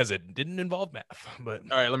gambling because it didn't involve math. But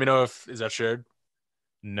all right, let me know is that shared?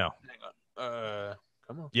 No. Hang on.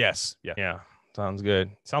 Come on. Yes. Yeah. Sounds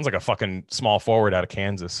good. Sounds like a fucking small forward out of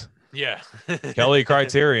Kansas. Yeah. Kelly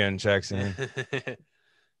Criterion checks in.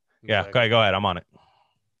 Yeah. Okay, go ahead. I'm on it.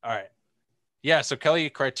 All right. Yeah. So Kelly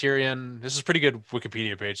Criterion, this is a pretty good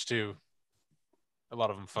Wikipedia page too. A lot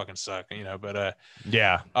of them fucking suck, but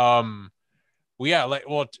well,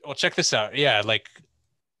 check this out. Yeah. Like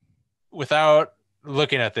without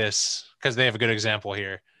looking at this, because they have a good example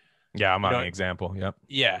here. Yeah. I'm on the example. Yep.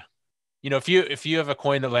 Yeah. if you have a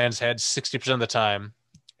coin that lands heads 60% of the time,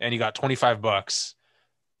 and you got $25,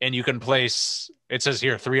 and you can place, it says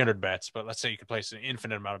here 300 bets, but let's say you could place an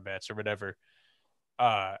infinite amount of bets or whatever.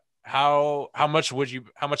 How much of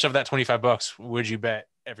that $25 would you bet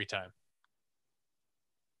every time?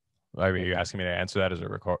 Are you asking me to answer that as a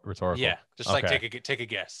rhetorical? Yeah, just okay. like take a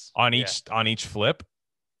guess on each flip.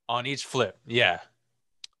 On each flip, yeah.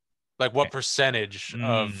 Like what percentage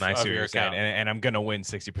of your account? And I'm gonna win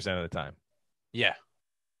 60% of the time. Yeah.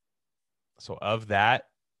 So of that,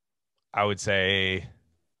 I would say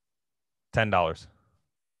 $10.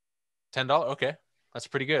 $10. Okay, that's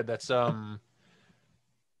pretty good. That's I'm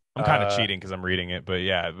kind of cheating because I'm reading it, but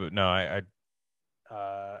yeah, but no, I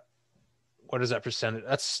what is that percentage?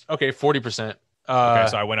 That's okay, 40%. Okay,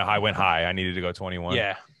 so I went high. I needed to go 21.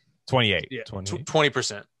 Yeah. 28. Yeah. 20%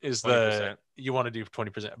 20% is 20%. You want to do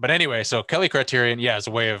 20%. But anyway, so Kelly Criterion, yeah, is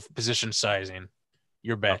a way of position sizing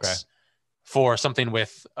your bets for something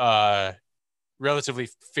with relatively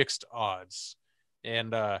fixed odds.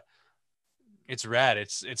 And it's rad.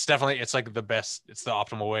 It's definitely, it's like the best, it's the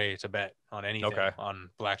optimal way to bet on anything, on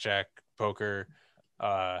blackjack, poker.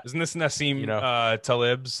 Isn't this Nassim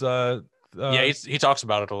Talib's yeah, he talks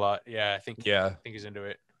about it a lot. Yeah, I think he's into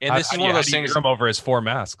it. And this is one of those things. Him over his 4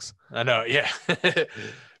 masks. I know, yeah.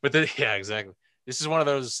 But yeah, exactly. This is one of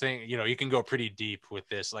those things. You can go pretty deep with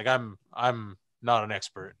this. Like I'm not an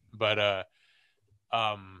expert, but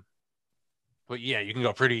yeah, you can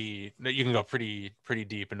go pretty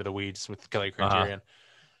deep into the weeds with Kelly Criterion.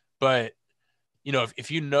 But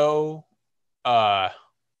if you know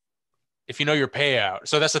your payout,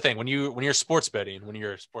 so that's the thing. When you're sports betting, when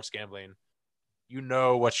you're sports gambling,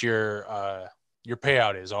 what your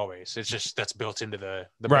payout is always. It's just that's built into the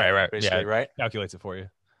right, basically, right? Calculates it for you.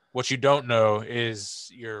 What you don't know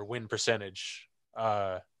is your win percentage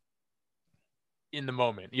in the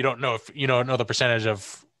moment. You don't know if know the percentage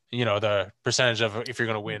of if you're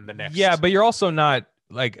going to win the next. Yeah, but you're also not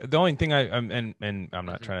like the only thing I'm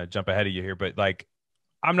not trying to jump ahead of you here, but like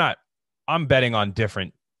I'm betting on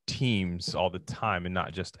different teams all the time and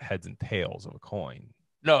not just heads and tails of a coin.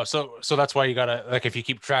 No, so that's why you gotta, like, if you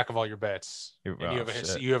keep track of all your bets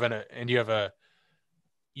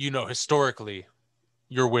historically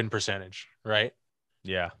your win percentage, right?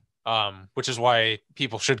 Yeah. Which is why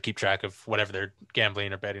people should keep track of whatever they're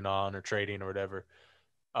gambling or betting on or trading or whatever.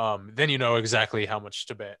 Then you know exactly how much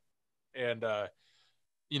to bet, and to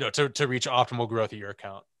reach optimal growth of your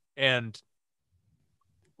account. And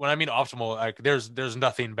when I mean optimal, like there's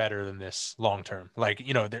nothing better than this long term. Like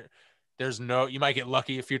there's no, you might get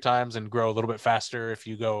lucky a few times and grow a little bit faster if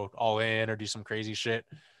you go all in or do some crazy shit.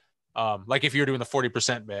 Like if you're doing the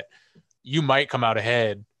 40% bet, you might come out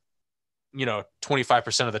ahead,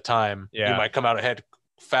 25% of the time. You might come out ahead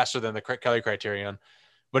faster than the Kelly Criterion.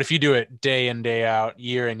 But if you do it day in, day out,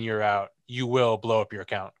 year in, year out, you will blow up your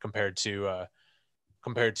account compared to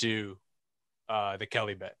the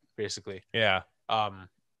Kelly bet, basically. Yeah.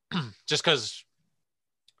 Just because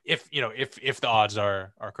if the odds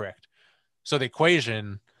are correct. So the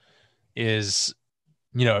equation is,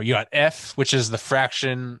 you got F, which is the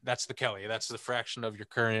fraction. That's the Kelly. That's the fraction of your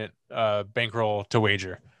current bankroll to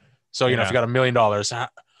wager. So, if you got $1 million,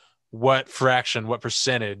 what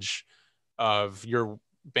percentage of your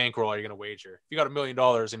bankroll are you going to wager? If you got $1 million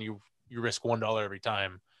and you risk $1 every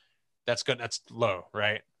time, that's good. That's low,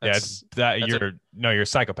 right? You're a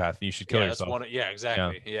psychopath. You should kill yourself.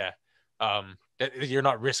 Exactly. Yeah. You're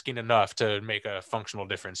not risking enough to make a functional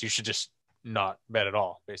difference. You should just not bet at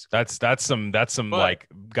all, basically. That's some like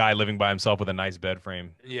guy living by himself with a nice bed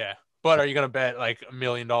frame. Yeah. But are you going to bet like $1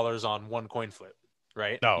 million on one coin flip?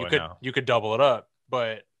 Right? No, you could double it up,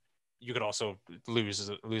 but you could also lose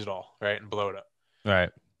it all, right? And blow it up. Right.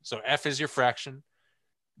 So F is your fraction.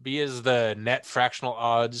 B is the net fractional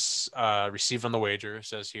odds received on the wager, it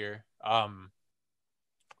says here.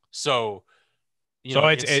 So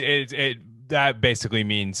that basically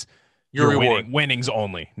means your reward. Winnings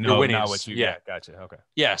only. No, winnings. Not what you get. Gotcha. Okay.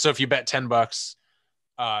 Yeah. So if you bet $10,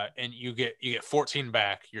 and you get 14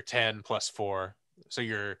 back, you're 10 plus 4. So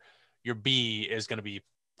your B is going to be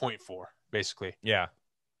 0.4, basically. Yeah.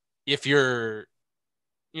 If you're,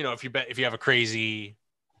 if you have a crazy,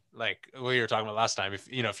 like what you were talking about last time,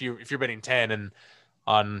 if you're betting 10 and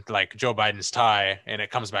on like Joe Biden's tie and it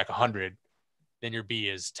comes back 100, then your B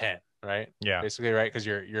is 10, right? Yeah. Basically, right? Because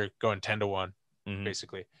you're going 10 to 1,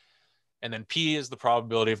 basically. And then P is the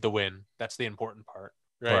probability of the win. That's the important part,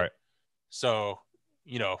 right? So,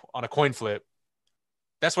 on a coin flip,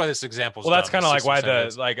 that's why this example is that's kind of like why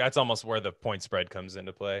that's almost where the point spread comes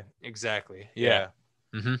into play. Exactly. Yeah.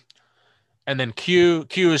 Mm-hmm. And then Q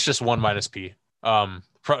is just 1 minus P.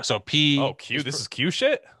 So P. Oh, Q. This is Q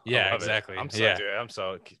shit. Yeah, I love it. exactly. I'm so yeah. dude. I'm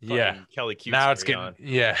so Yeah. fucking Kelly Q. Now it's getting on.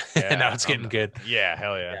 yeah. Now it's getting good. Yeah,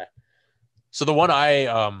 hell yeah. Yeah. So the one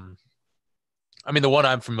I mean the one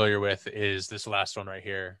I'm familiar with is this last one right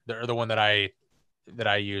here. The one that I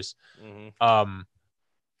use. Mm-hmm.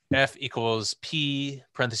 F equals P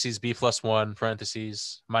parentheses B plus 1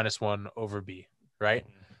 parentheses minus 1 over B, right?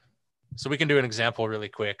 So we can do an example really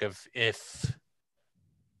quick of if,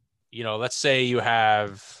 let's say you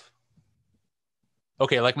have,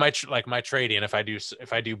 okay, like my trading, if I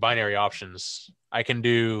do binary options, I can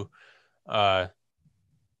do my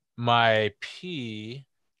P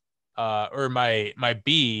or my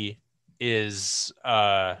B is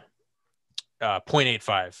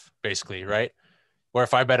 0.85 basically, right? Where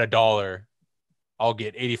if I bet $1, I'll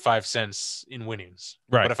get 85 cents in winnings.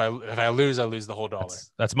 Right. But if I lose, I lose the whole dollar.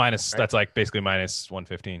 That's minus. Right? That's like basically minus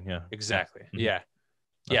 115. Yeah. Exactly. Yeah.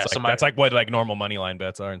 Yeah. So that's like what like normal money line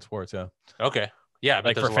bets are in sports. Yeah. Okay. Yeah.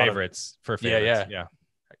 Like for favorites. Yeah.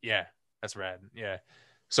 That's rad. Yeah.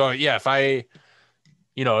 So yeah, if I,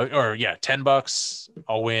 $10,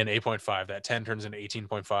 I'll win 8.5. That 10 turns into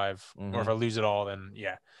 18.5. Mm-hmm. Or if I lose it all, then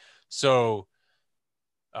yeah. So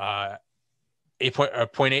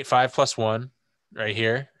 0.85 plus 1 right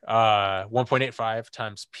here. 1.85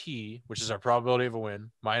 times P, which is our probability of a win,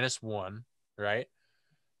 minus 1, right?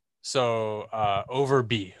 So over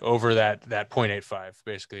B, over that 0.85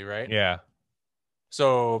 basically, right? Yeah.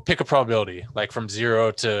 So pick a probability like from 0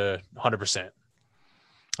 to 100%.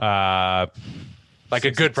 Like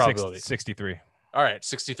a good probability. 63. All right,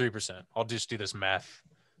 63%. I'll just do this math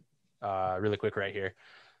really quick right here.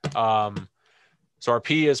 So our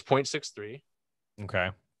P is 0.63. Okay.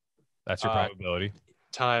 That's your probability.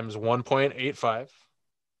 Times 1.85.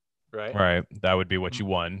 Right. Right. That would be what you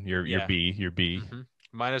won. Your B. Mm-hmm.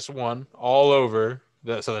 Minus 1 all over.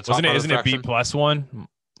 So that's isn't it B plus 1?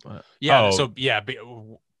 Yeah. Oh. So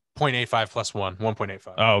 0.85 plus 1,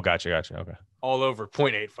 1.85. Oh, gotcha. Okay. All over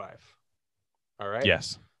 0.85. All right.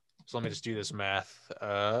 Yes. So let me just do this math.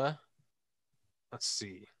 Let's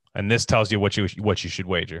see. And this tells you what you should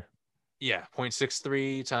wager. Yeah,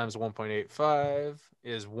 0.63 times 1.85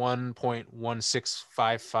 is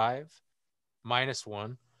 1.1655 minus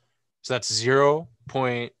 1. So that's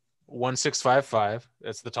 0.1655.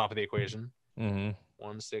 That's the top of the equation. Mm-hmm.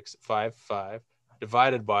 1655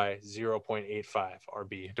 divided by 0.85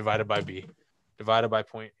 RB divided by B divided by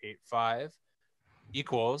 0.85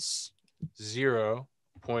 equals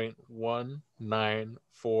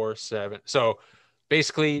 0.1947. So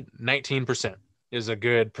basically 19% is a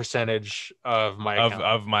good percentage of my account.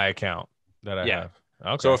 Of my account that I have.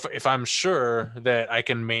 Okay. So if I'm sure that I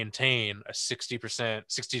can maintain a 60%,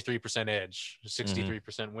 63% edge,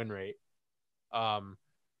 63% win rate, on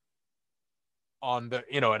the,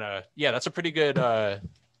 that's a pretty good,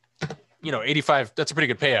 85, that's a pretty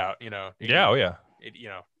good payout, 80, yeah.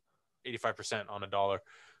 85% on $1.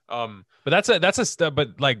 But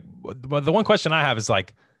but like the one question I have is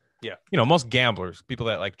like, most gamblers, people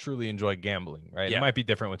that like truly enjoy gambling, right? Yeah. It might be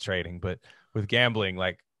different with trading, but with gambling,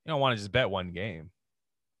 like you don't want to just bet one game.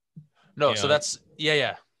 No, so that's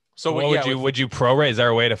So would you prorate? Is there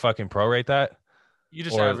a way to fucking prorate that? You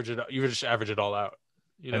just average it. You would just average it all out.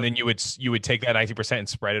 And then you would take that 90% and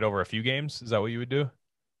spread it over a few games. Is that what you would do?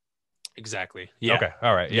 Exactly. Yeah. Okay.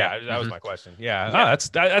 All right. Yeah. That was my question. Yeah. Oh,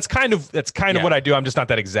 that's kind of what I do. I'm just not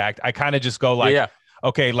that exact. I kind of just go like,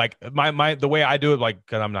 okay, like the way I do it, like,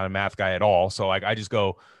 cause I'm not a math guy at all. So like, I just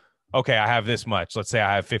go, okay, I have this much. Let's say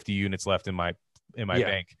I have 50 units left in my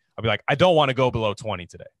bank. I'll be like, I don't want to go below 20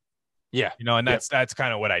 today. Yeah. And that's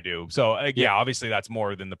kind of what I do. So obviously that's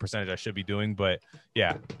more than the percentage I should be doing, but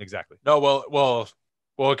yeah, exactly. No, well,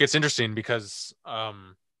 it gets interesting because,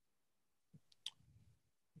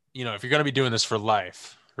 if you're going to be doing this for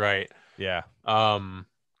life, right? Yeah.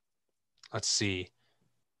 Let's see.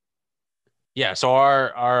 Yeah. So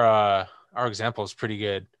our example is pretty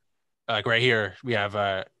good. Like right here, we have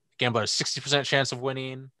a gambler 60% chance of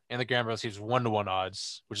winning, and the gambler receives 1-to-1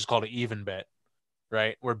 odds, which is called an even bet,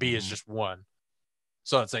 right? Where B is just 1.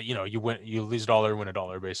 So it's like, you lose $1, win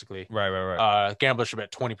 $1, basically. Right. Gambler should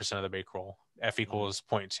bet 20% of the bankroll. F equals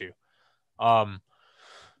 0.2.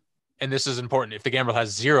 And this is important. If the gambler has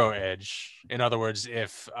 0 edge, in other words,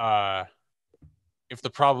 if the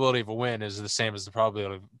probability of a win is the same as the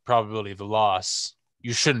probability of the loss,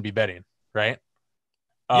 you shouldn't be betting, right?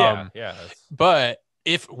 Yeah. But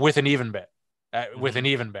if with an even bet,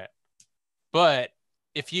 but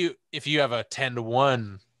if you have a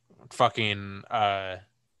 10-to-1 fucking,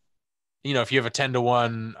 if you have a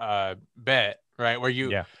 10-to-1 bet, right, where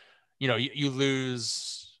you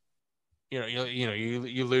lose,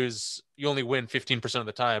 you lose, you only win 15% of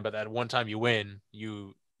the time, but that one time you win,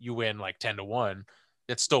 you win like 10-1.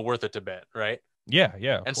 It's still worth it to bet, right?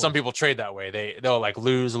 Yeah, And some people trade that way. They'll like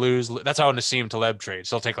lose. That's how Nassim Taleb trades.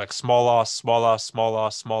 He'll take like small loss, small loss, small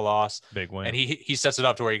loss, small loss, big win, and he sets it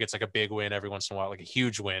up to where he gets like a big win every once in a while, like a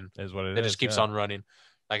huge win is what it that is. just keeps on running.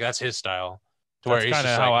 Like that's his style. To That's where he's kind of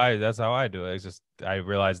just how like, that's how I do it. It's just I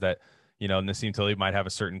realized that Nassim Taleb might have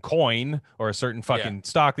a certain coin or a certain fucking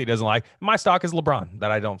stock that he doesn't like. My stock is LeBron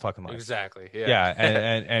that I don't fucking like. Exactly. Yeah.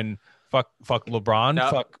 Yeah, and fuck LeBron,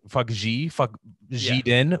 Now, fuck Xi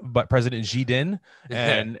Din, but President Xi Din,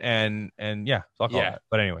 yeah. and yeah, fuck all that.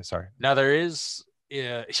 But anyway, sorry. Now there is,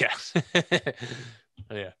 yeah.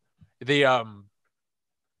 Yeah. The now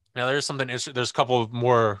there's something. There's a couple of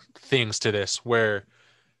more things to this where,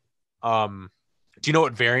 do you know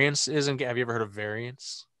what variance is? And have you ever heard of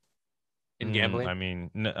variance in gambling? I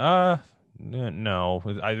mean, no.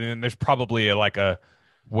 I mean, there's probably a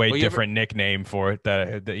way different nickname for it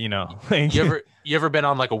that you ever been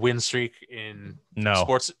on like a win streak in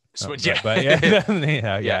sports? Yeah, but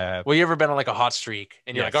yeah, yeah. Well, you ever been on like a hot streak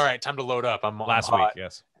and you're like, all right, time to load up. I'm last hot. week,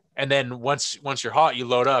 yes. And then once you're hot, you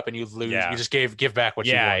load up and you lose. You just give back what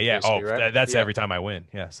you won. Yeah. Oh, right? That's every time I win.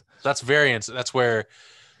 Yes. So that's variance. That's where,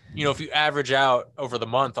 if you average out over the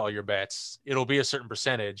month all your bets, it'll be a certain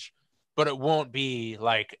percentage, but it won't be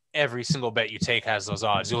like every single bet you take has those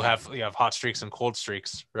odds. You have hot streaks and cold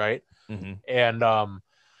streaks, right? Mm-hmm. And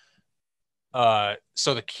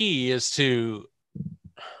so the key is to,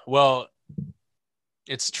 well,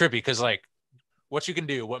 it's trippy because like what you can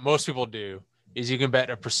do, what most people do is you can bet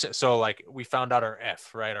a percent. So like we found out our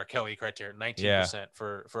F, right? Our Kelly criteria, 19%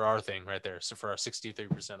 for our thing right there. So for our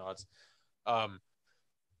 63% odds,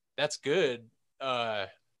 that's good. But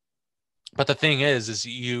the thing is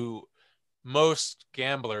most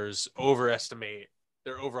gamblers overestimate.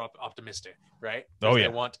 They're over optimistic, right?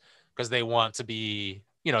 Because they want to be,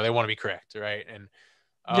 they want to be correct, right? And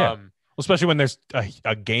especially when there's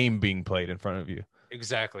a game being played in front of you.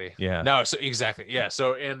 Exactly. Yeah. No. So exactly. Yeah.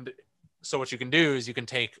 So what you can do is you can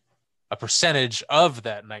take a percentage of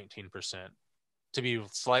that 19% to be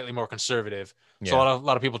slightly more conservative. Yeah. So a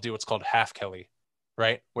lot of people do what's called half Kelly,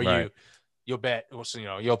 right? Where you'll bet,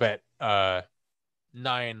 you'll bet 9.5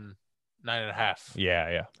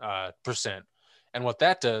 percent. And what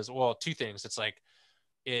that does, well, two things. It's like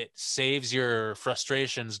it saves your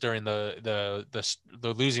frustrations during the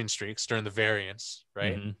losing streaks during the variance,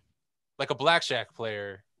 right? Mm-hmm. Like a blackjack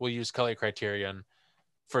player will use Kelly Criterion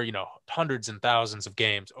for hundreds and thousands of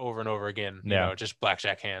games over and over again. Just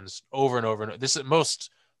blackjack hands over and over. This is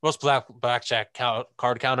most blackjack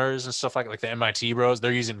card counters and stuff like the MIT bros.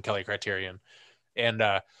 They're using Kelly Criterion, and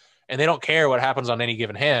they don't care what happens on any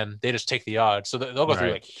given hand. They just take the odds. So they'll go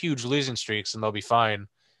through like huge losing streaks and they'll be fine,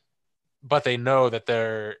 but they know that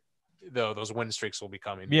those win streaks will be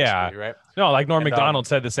coming. Yeah, right. No, like Norm Macdonald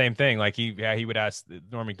said the same thing. Like he would ask.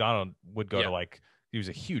 Norm Macdonald would go to he was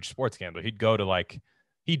a huge sports gambler. He'd go to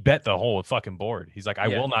he'd bet the whole fucking board. He's like, I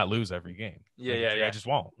will not lose every game. I just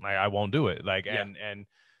won't. I won't do it. And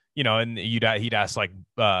he'd ask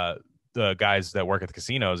the guys that work at the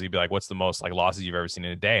casinos. He'd be like, what's the most losses you've ever seen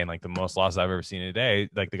in a day? And the most losses I've ever seen in a day,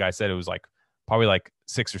 the guy said it was probably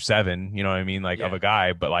 6 or 7, you know what I mean? Of a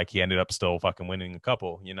guy, but he ended up still fucking winning a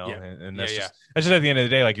couple, and that's just at the end of the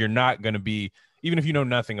day, you're not going to be, even if you know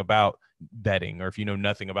nothing about betting or if you know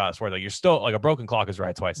nothing about sport, you're still a broken clock is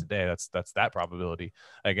right twice a day. That's that probability.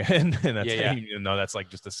 And that's even though that's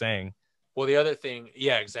just a saying. Well, the other thing,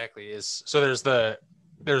 exactly, is so there's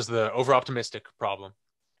the over optimistic problem,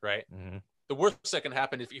 right? Mm-hmm. The worst that can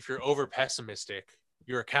happen if you're over pessimistic,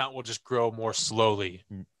 your account will just grow more slowly,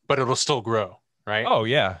 but it'll still grow, right? Oh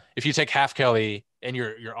yeah. If you take half Kelly and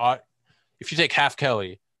if you take half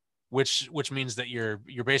Kelly, which means that you're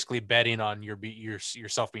basically betting on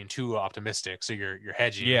yourself being too optimistic, so you're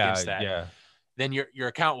hedging against that. Yeah. Then your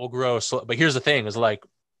account will grow slow. But here's the thing: is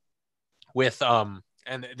with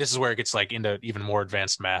and this is where it gets into even more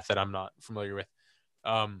advanced math that I'm not familiar with.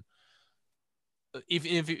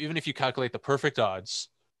 Even if you calculate the perfect odds,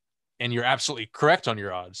 and you're absolutely correct on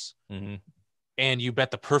your odds, mm-hmm. and you bet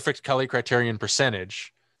the perfect Kelly Criterion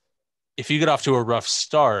percentage, if you get off to a rough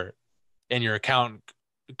start and your account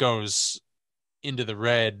goes into the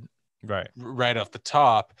red right off the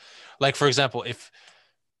top, for example, if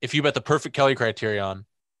you bet the perfect Kelly Criterion,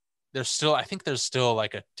 there's still a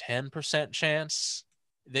 10% chance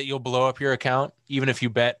that you'll blow up your account, even if you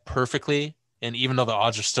bet perfectly and even though the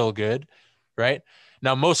odds are still good, right?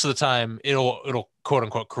 Now, most of the time it'll quote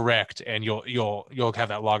unquote correct, and you'll have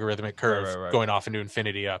that logarithmic curve going off into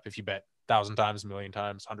infinity up if you bet 1,000 times, 1,000,000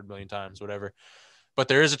 times, 100 million times, whatever. but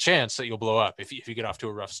there is a chance that you'll blow up if you get off to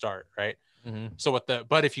a rough start, right? Mhm. So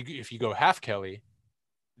but if you go half Kelly,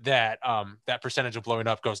 that percentage of blowing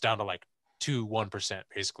up goes down to like 1%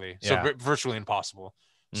 basically. So Yeah. virtually impossible.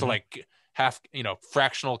 So Mhm. like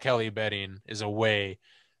fractional Kelly betting is a way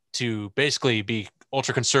to basically be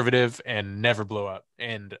ultra conservative and never blow up.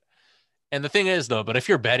 And the thing is though, but if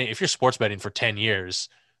you're sports betting for 10 years,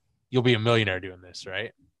 you'll be a millionaire doing this,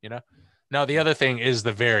 right? You know? Now the other thing is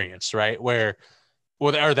the variance, right?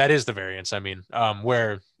 Or that is the variance. I mean,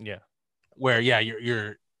 where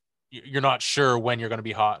you're not sure when you're going to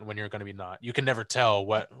be hot and when you're going to be not. You can never tell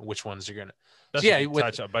which ones you're going to. That's So, you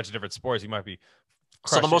touch a bunch of different sports. You might be.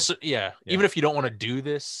 So Yeah. even if you don't want to do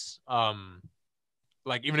this,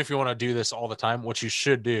 like even if you want to do this all the time, what you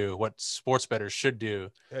should do, what sports bettors should do,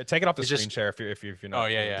 take it off the is screen just- share if you're not. Oh,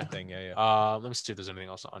 yeah, doing yeah. the thing. Yeah. let me see if there's anything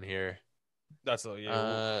else on here. That's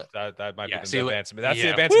that might yeah, be see, the look- advanced. That's yeah. the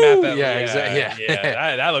advanced Woo! math. Yeah, exactly.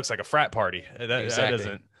 Yeah. That looks like a frat party. That Exactly.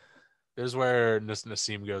 doesn't. There's where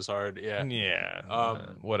Nassim goes hard. Yeah. Yeah.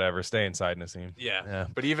 Whatever. Stay inside, Nassim. Yeah.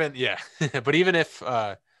 But even but even if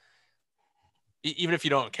you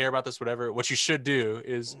don't care about this, whatever, what you should do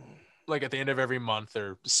is like at the end of every month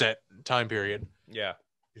or set time period, Yeah.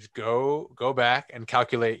 just go back and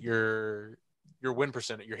calculate your win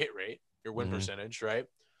percentage, your hit rate, your win Mhm. percentage, right?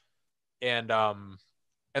 And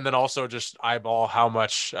then also just eyeball how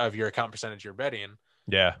much of your account percentage you're betting,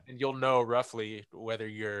 Yeah. and you'll know roughly whether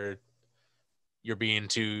you're being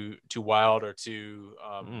too wild or too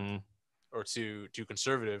too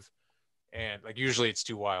conservative. And like usually it's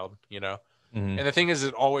too wild, you know. Mhm. And the thing is,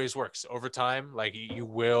 it always works over time. Like you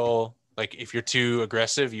will, like if you're too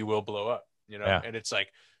aggressive, you will blow up, you know. Yeah. And it's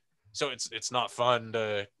like, so it's not fun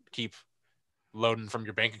to keep loading from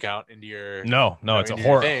your bank account into your No, it's into a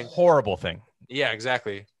your thing. horrible thing. Yeah,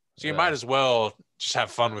 exactly. So you Yeah. might as well just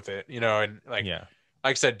have fun with it, you know. And like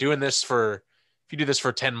I said, doing this if you do this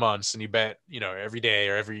for 10 months and you bet, you know, every day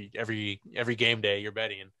or every game day you're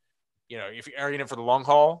betting, you know, if you're in it for the long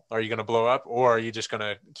haul, are you going to blow up, or are you just going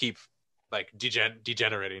to keep like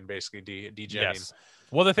degenerating, basically degenerating? Yes.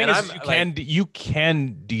 Well, the thing And is, you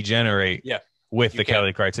can degenerate. Yeah. With You the can.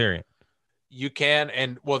 Kelly criterion. You can,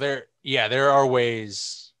 and well, there are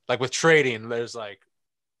ways. Like with trading, there's like,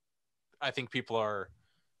 I think people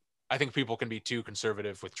can be too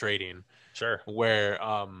conservative with trading. Sure. Where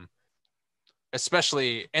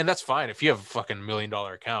especially, and that's fine if you have a fucking $1 million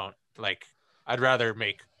account. Like I'd rather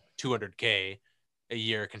make 200K a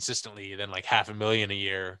year consistently than like $500,000 a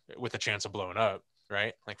year with a chance of blowing up,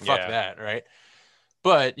 right? Like fuck that, right?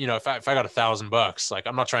 But you know, if I got $1,000, like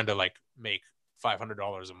I'm not trying to like make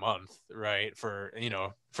 $500 a month, right?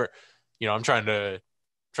 I'm trying to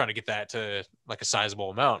get that to like a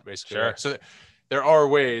sizable amount, basically. Sure. Right? So there are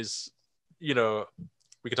ways, you know,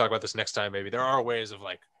 we could talk about this next time, maybe. There are ways of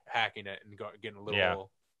like hacking it and getting a little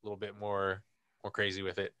bit more crazy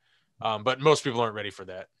with it. But most people aren't ready for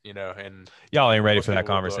that, you know, and y'all ain't ready most for that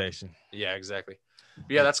people will blow up. conversation. Yeah, exactly.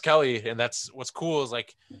 But yeah, that's Kelly. And that's what's cool is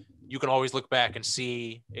like, you can always look back and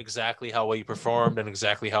see exactly how well you performed and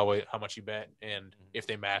exactly how much you bet and if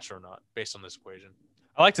they match or not based on this equation.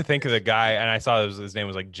 I like to think of the guy, and I saw his name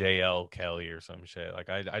was like JL Kelly or some shit. Like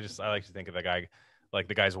I like to think of the guy, like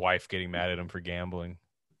the guy's wife getting mad at him for gambling.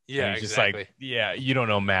 Yeah, he's exactly. Just like, you don't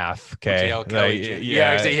know math, okay? JL Kelly. Like,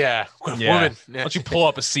 yeah. Woman. Why don't you pull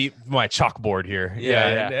up a seat, my chalkboard here?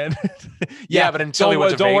 Yeah. But until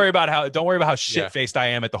don't worry about how shit faced I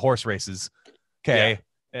am at the horse races. Okay.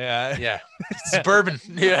 Yeah. It's bourbon.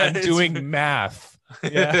 Yeah. I'm doing math.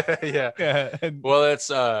 Yeah. Yeah. Well,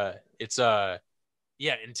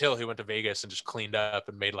 until he went to Vegas and just cleaned up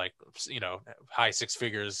and made like, you know, high six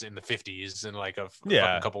figures in the 50s in like a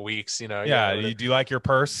fucking couple weeks, you know. Do you like your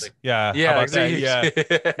purse? Like, yeah. How about that? Yeah.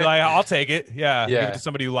 You're like, I'll take it. Yeah. Give it to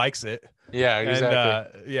somebody who likes it. Yeah,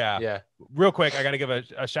 exactly. And, real quick, I got to give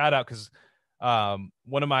a shout out because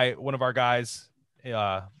one of our guys,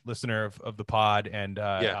 listener of the pod, and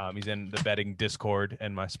he's in the betting Discord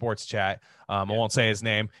and my sports chat. I won't say his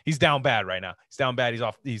name. He's down bad right now. He's down bad.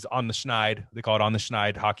 He's on the schneid. They call it on the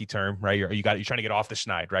schneid, hockey term, right? You're trying to get off the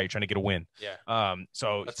schneid, right? You're trying to get a win. Yeah.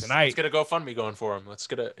 So let's tonight, get a GoFundMe going for him. Let's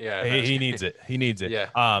get a he needs it. He needs it.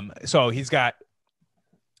 Yeah. So he's got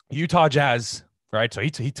Utah Jazz. Right, so he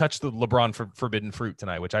touched the LeBron forbidden fruit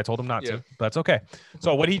tonight, which I told him not to, but that's okay.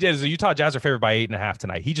 So what he did is the Utah Jazz are favored by 8.5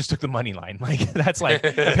 tonight. He just took the money line, like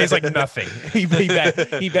that pays like nothing. He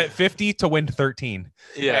bet 50 to win 13.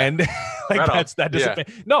 Yeah, and like that doesn't pay.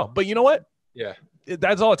 No, but you know what? Yeah,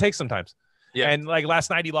 that's all it takes sometimes. Yeah, and like last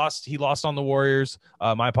night he lost on the Warriors.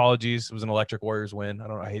 My apologies, it was an electric Warriors win. I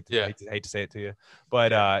don't know, I hate to say it to you,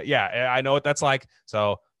 but I know what that's like.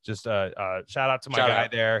 So Just shout out to my Shout guy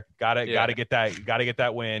out. there. Gotta get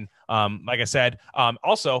that win. Like I said,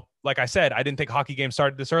 also, like I said, I didn't think hockey games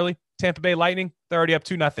started this early. Tampa Bay Lightning, they're already up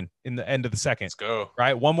 2-0 in the end of the second. Let's go.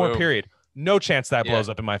 Right, one more Boom. period. No chance that blows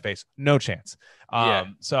up in my face. No chance.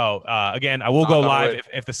 So again, I will go live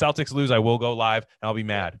if the Celtics lose. I will go live and I'll be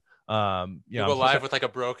mad. You'll go live with like a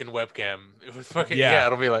broken webcam. It would fucking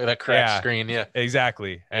it'll be like that cracked screen. Yeah,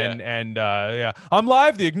 exactly. And I'm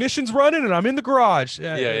live. The ignition's running and I'm in the garage.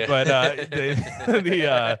 But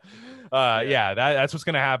that's what's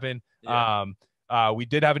gonna happen. We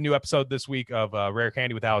did have a new episode this week of Rare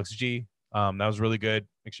Candy with Alex G. That was really good.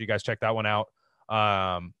 Make sure you guys check that one out.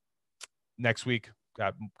 Next week,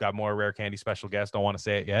 got more Rare Candy special guest. Don't want to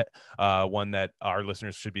say it yet. One that our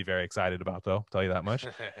listeners should be very excited about, though. I'll tell you that much.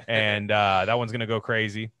 And that one's gonna go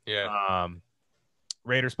crazy. Yeah.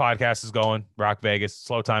 Raiders podcast is going. Rock Vegas.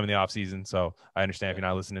 Slow time in the off season, so I understand if you're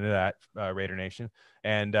not listening to that, Raider Nation.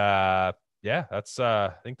 And that's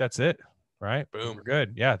I think that's it. Right. Boom. We're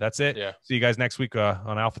good. Yeah, that's it. Yeah. See you guys next week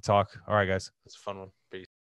on Alpha Talk. All right, guys. It's a fun one. Peace.